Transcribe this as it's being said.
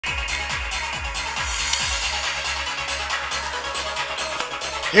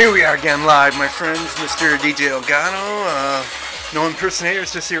Here we are again live, my friends. Mr. DJ Elgato. No impersonator,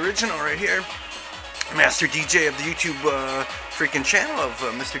 it's just the original right here. Master DJ of the YouTube freaking channel of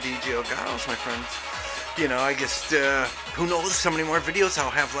Mr. DJ Elgato, my friends. You know, I guess, who knows how many more videos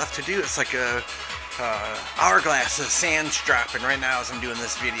I'll have left to do. It's like a hourglass, the sand's dropping right now as I'm doing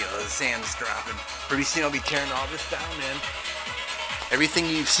this video. The sand's dropping. Pretty soon I'll be tearing all this down, man. Everything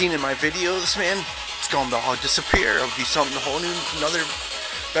you've seen in my videos, man, it's going to all disappear. It'll be something, a whole new, another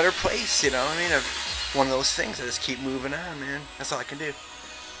better place, you know what I mean? One of those things, I just keep moving on, man. That's all I can do.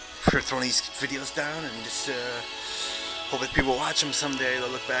 Throwing these videos down and just hope that people watch them someday. They'll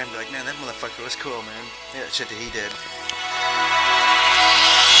look back and be like, man, that motherfucker was cool, man. Yeah, that shit that he did.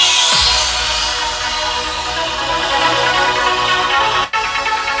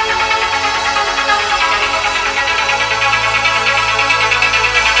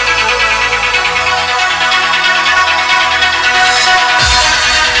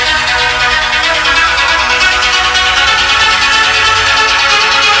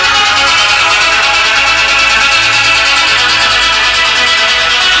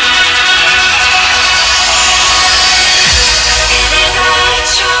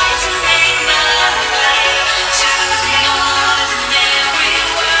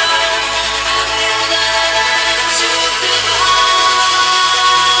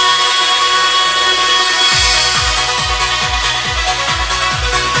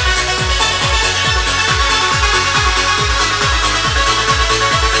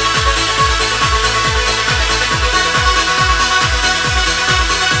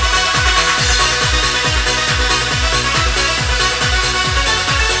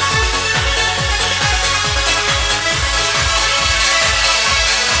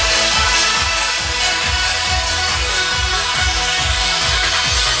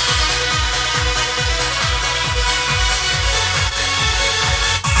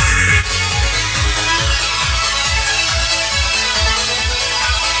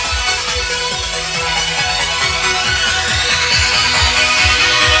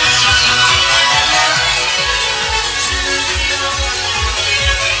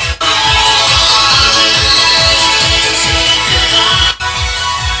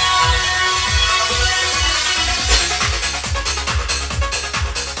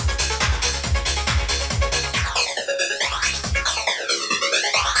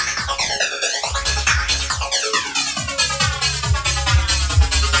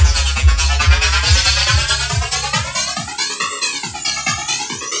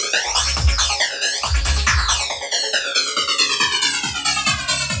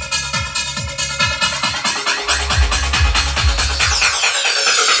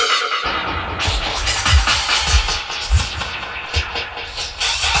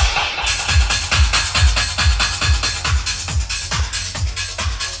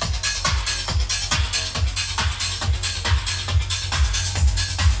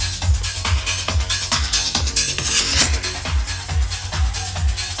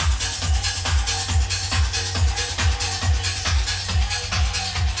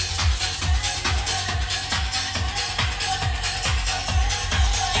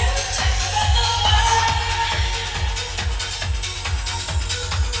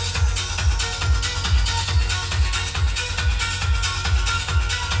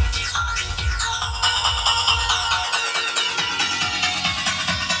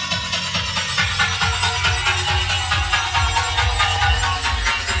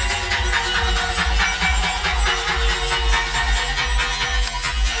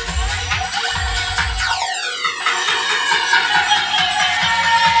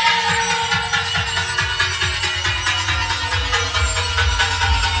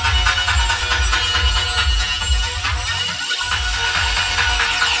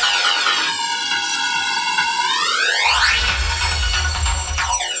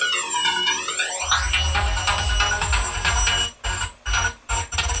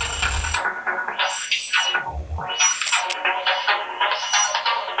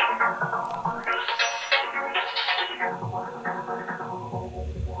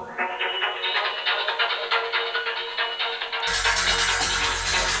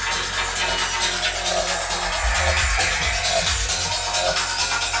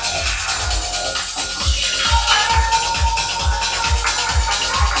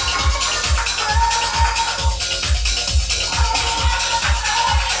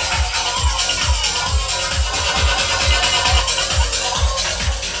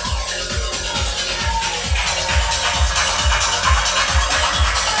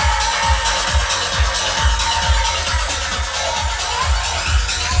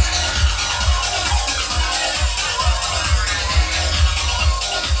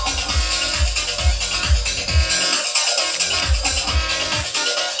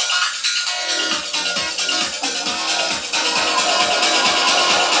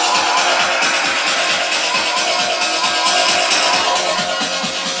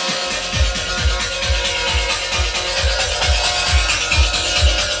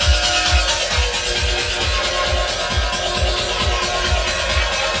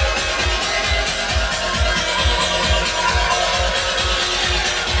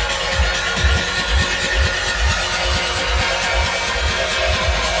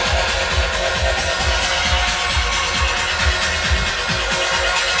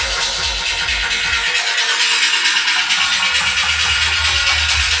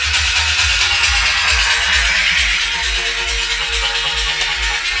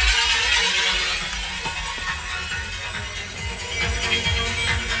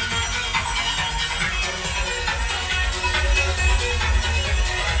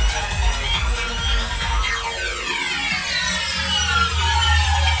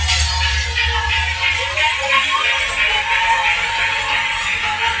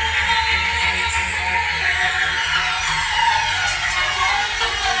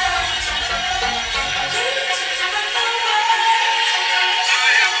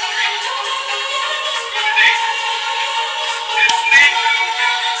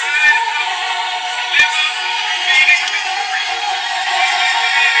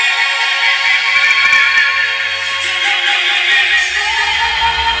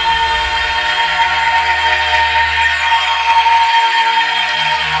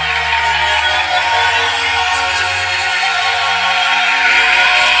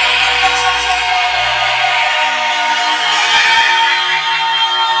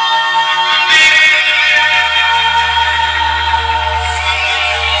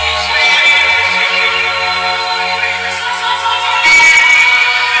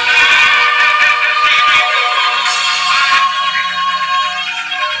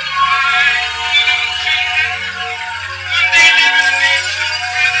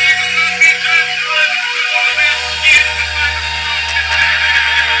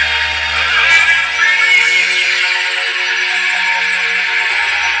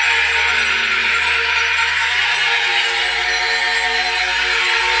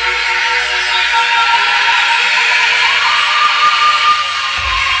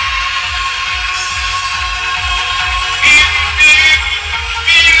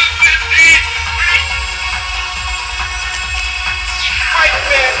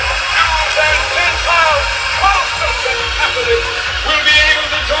 will be able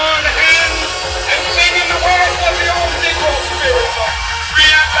to join hands and sing in the words of the old Negro spirit song.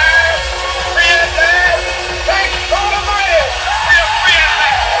 Free at last, free at last, thank God Almighty, we are free at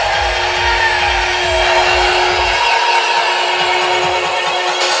last.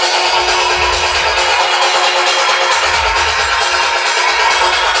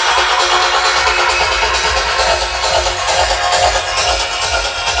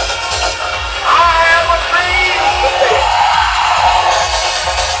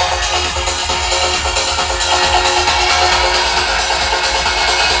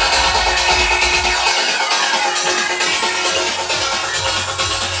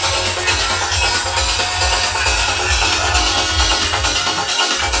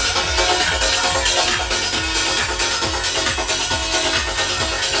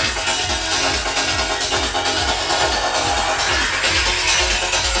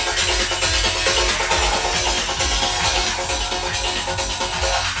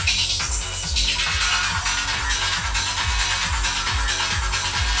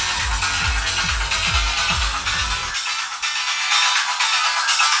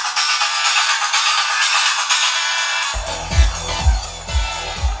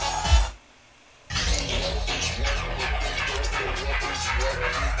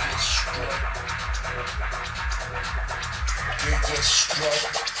 They just struck.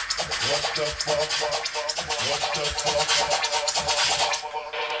 What the fuck? What the fuck?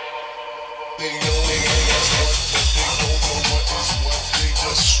 They only know what, but they don't know what is what. They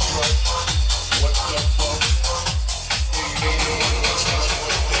just struck. What the fuck? They don't know what is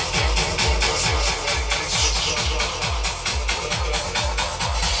what. They don't know what is what. They struck.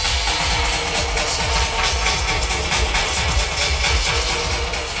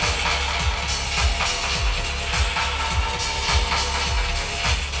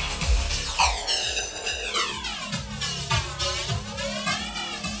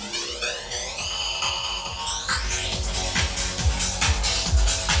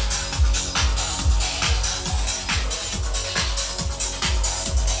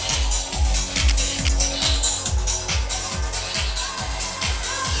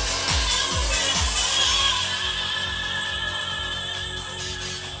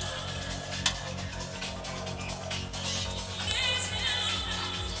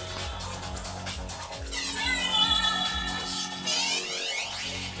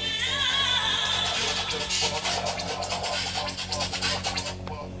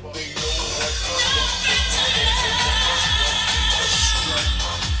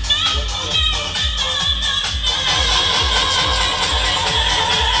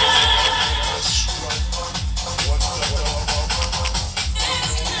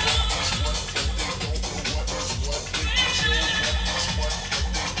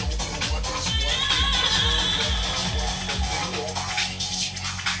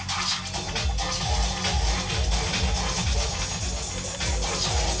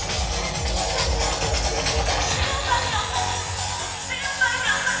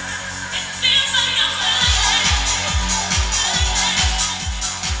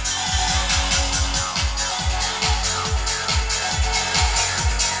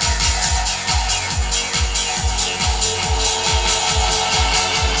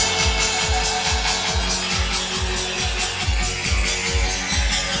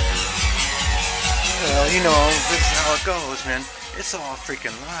 Well, you know, this is how it goes, man. It's all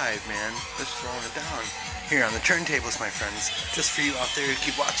freaking live, man. Just throwing it down. Here on the turntables, my friends. Just for you out there who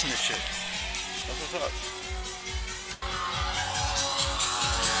keep watching this shit. What's up?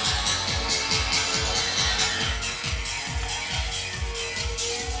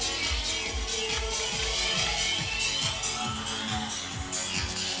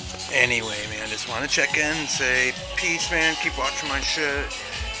 Anyway, man, just want to check in and say peace, man. Keep watching my shit.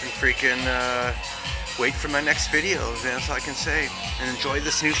 And freaking wait for my next videos, man. That's all I can say. And enjoy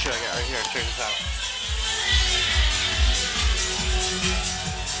this new show I got right here. Check this out.